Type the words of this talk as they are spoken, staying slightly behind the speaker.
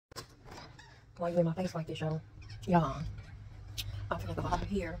Why you in my face like this, y'all? Y'all, I'm gonna go out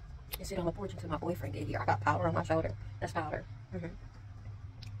here and sit on the porch until my boyfriend get here. I got powder on my shoulder. That's powder. I'm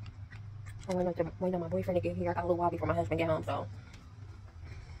waiting on my boyfriend to get here. I got a little while before my husband get home, so.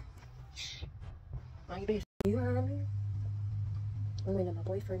 Are you busy? You heard me? I'm waiting on my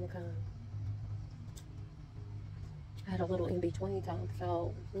boyfriend to come. I had a little in-between time,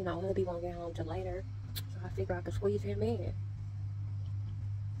 so, you know, hubby won't get home till later. So I figure I could squeeze him in.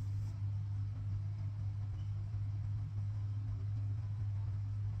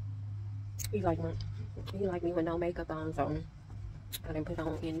 He like me with no makeup on, so I didn't put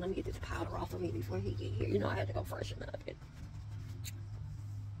on any. Let me get this powder off of me before he get here. You know I had to go freshen up.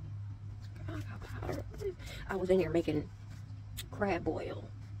 I got powder. I was in here making crab boil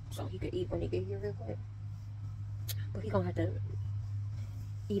so he could eat when he get here real quick. But he gonna have to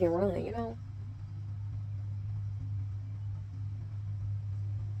eat and run, you know.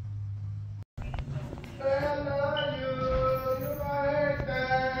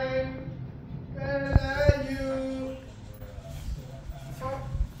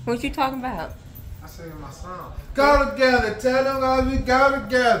 What you talking about? I said in my song. Go together, tell them how we go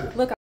together. Look.